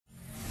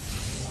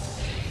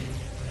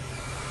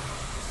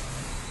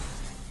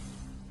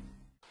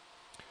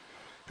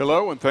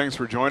Hello, and thanks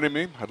for joining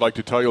me. I'd like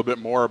to tell you a bit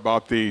more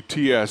about the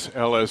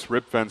TSLS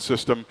rip fence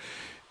system.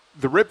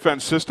 The rip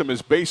fence system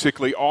is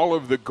basically all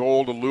of the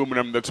gold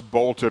aluminum that's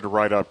bolted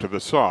right up to the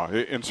saw.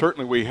 And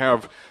certainly we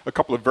have a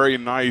couple of very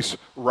nice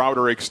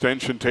router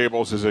extension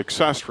tables as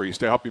accessories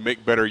to help you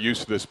make better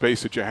use of the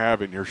space that you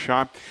have in your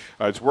shop.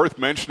 It's worth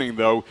mentioning,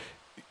 though,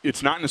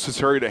 it's not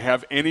necessary to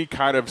have any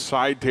kind of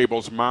side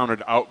tables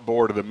mounted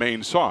outboard of the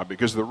main saw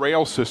because the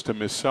rail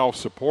system is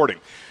self-supporting.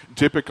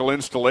 Typical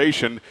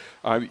installation,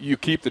 you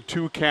keep the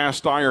two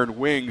cast iron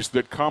wings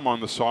that come on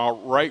the saw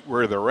right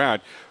where they're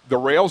at. The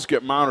rails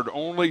get mounted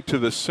only to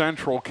the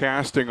central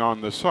casting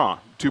on the saw.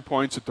 2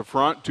 points at the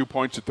front, 2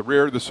 points at the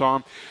rear of the saw.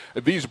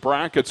 These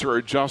brackets are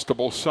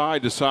adjustable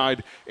side to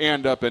side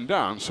and up and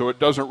down, so it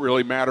doesn't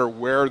really matter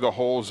where the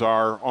holes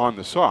are on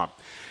the saw.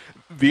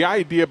 The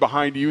idea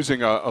behind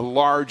using a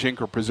large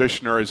INCRA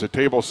positioner as a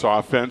table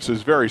saw fence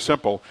is very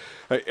simple.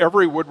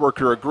 Every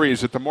woodworker agrees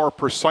that the more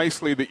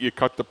precisely that you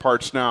cut the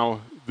parts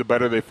now, the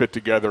better they fit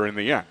together in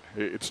the end.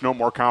 It's no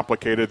more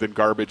complicated than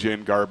garbage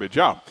in, garbage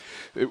out.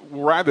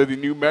 Rather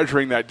than you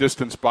measuring that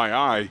distance by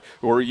eye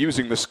or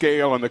using the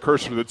scale and the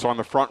cursor that's on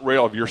the front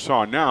rail of your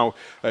saw now,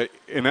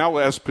 an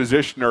LS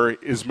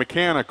positioner is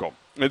mechanical.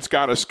 It's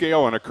got a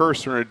scale and a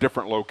cursor in a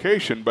different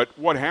location, but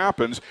what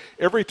happens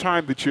every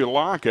time that you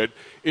lock it,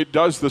 it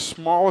does the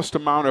smallest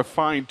amount of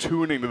fine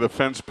tuning to the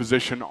fence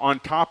position on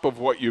top of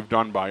what you've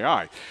done by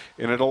eye.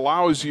 And it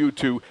allows you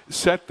to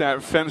set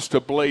that fence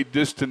to blade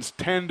distance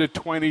 10 to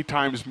 20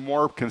 times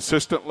more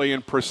consistently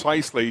and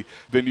precisely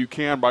than you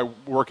can by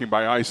working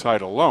by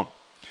eyesight alone.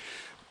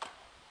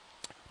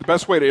 The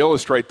best way to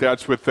illustrate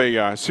that's with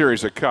a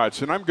series of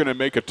cuts, and I'm going to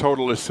make a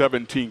total of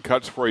 17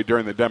 cuts for you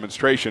during the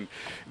demonstration.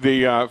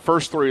 The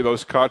first three of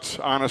those cuts,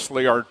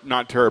 honestly, are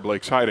not terribly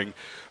exciting.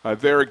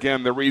 There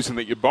again, the reason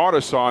that you bought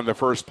a saw in the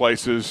first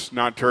place is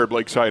not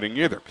terribly exciting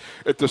either.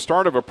 At the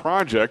start of a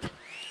project,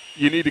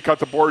 you need to cut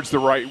the boards the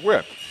right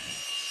width.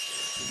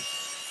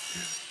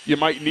 You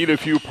might need a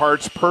few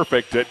parts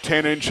perfect at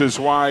 10 inches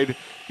wide.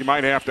 You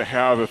might have to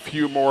have a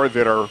few more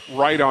that are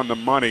right on the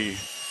money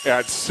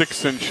at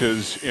 6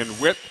 inches in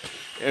width,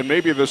 and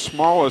maybe the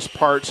smallest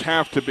parts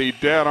have to be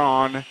dead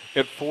on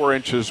at 4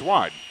 inches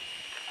wide.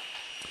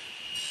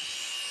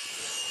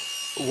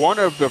 One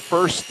of the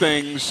first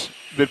things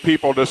that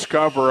people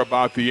discover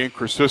about the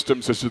INCRA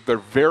systems is that they're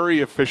very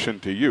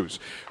efficient to use.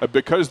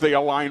 Because they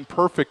align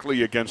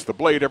perfectly against the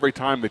blade every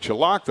time that you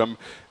lock them,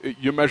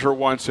 you measure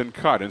once and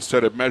cut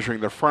instead of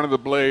measuring the front of the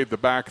blade, the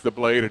back of the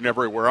blade, and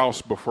everywhere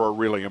else before a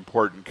really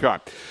important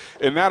cut.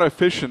 And that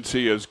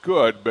efficiency is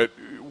good, but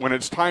when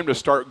it's time to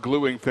start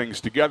gluing things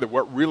together,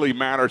 what really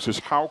matters is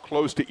how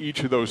close to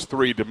each of those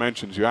three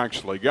dimensions you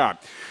actually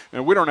got.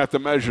 And we don't have to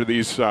measure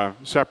these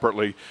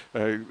separately.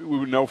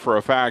 We know for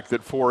a fact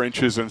that 4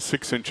 inches and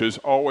 6 inches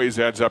always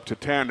adds up to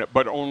 10,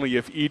 but only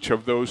if each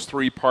of those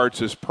three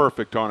parts is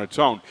perfect on its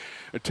own.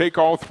 Take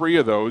all three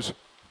of those,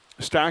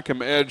 stack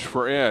them edge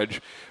for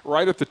edge.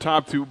 Right at the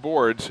top two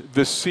boards,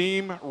 the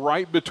seam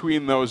right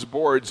between those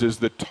boards is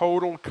the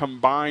total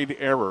combined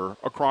error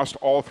across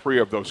all three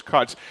of those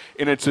cuts.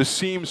 And it's a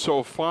seam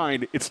so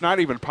fine, it's not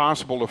even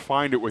possible to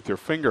find it with your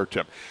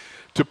fingertip.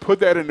 To put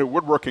that into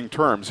woodworking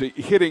terms,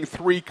 hitting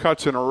three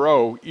cuts in a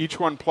row, each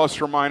one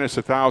plus or minus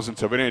a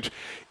thousandth of an inch,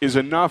 is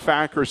enough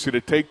accuracy to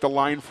take the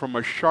line from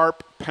a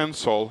sharp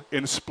pencil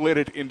and split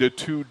it into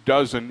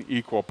 24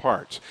 equal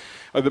parts.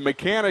 The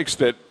mechanics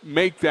that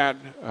make that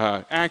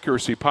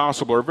accuracy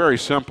possible are very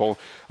simple.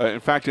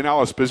 In fact, an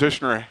LS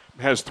positioner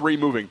has three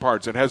moving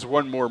parts. It has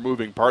one more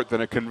moving part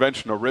than a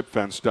conventional rip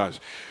fence does.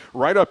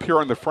 Right up here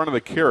on the front of the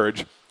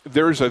carriage,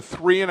 there's a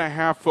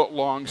 3.5 foot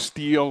long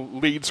steel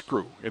lead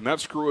screw, and that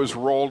screw is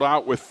rolled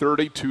out with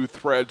 32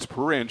 threads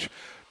per inch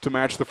to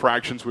match the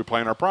fractions we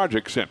plan our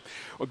projects in.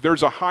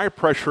 There's a high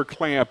pressure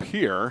clamp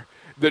here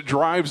that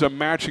drives a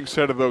matching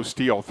set of those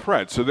steel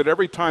threads so that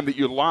every time that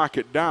you lock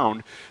it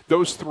down,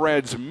 those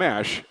threads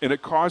mesh and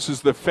it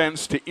causes the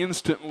fence to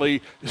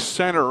instantly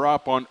center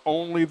up on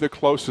only the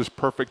closest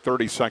perfect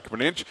 32nd of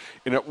an inch,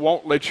 and it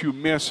won't let you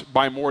miss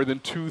by more than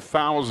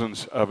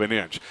 0.02 of an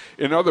inch.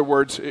 In other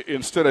words,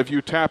 instead of you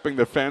tapping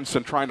the fence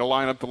and trying to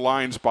line up the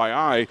lines by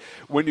eye,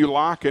 when you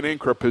lock an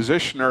INCRA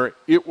positioner,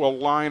 it will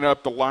line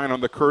up the line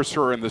on the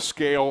cursor and the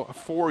scale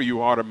for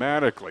you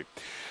automatically.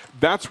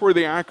 That's where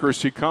the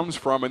accuracy comes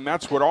from, and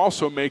that's what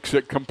also makes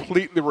it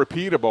completely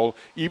repeatable,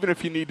 even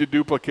if you need to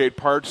duplicate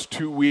parts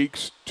 2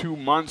 weeks, 2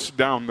 months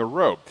down the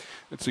road.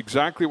 That's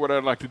exactly what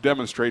I'd like to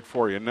demonstrate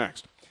for you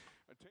next.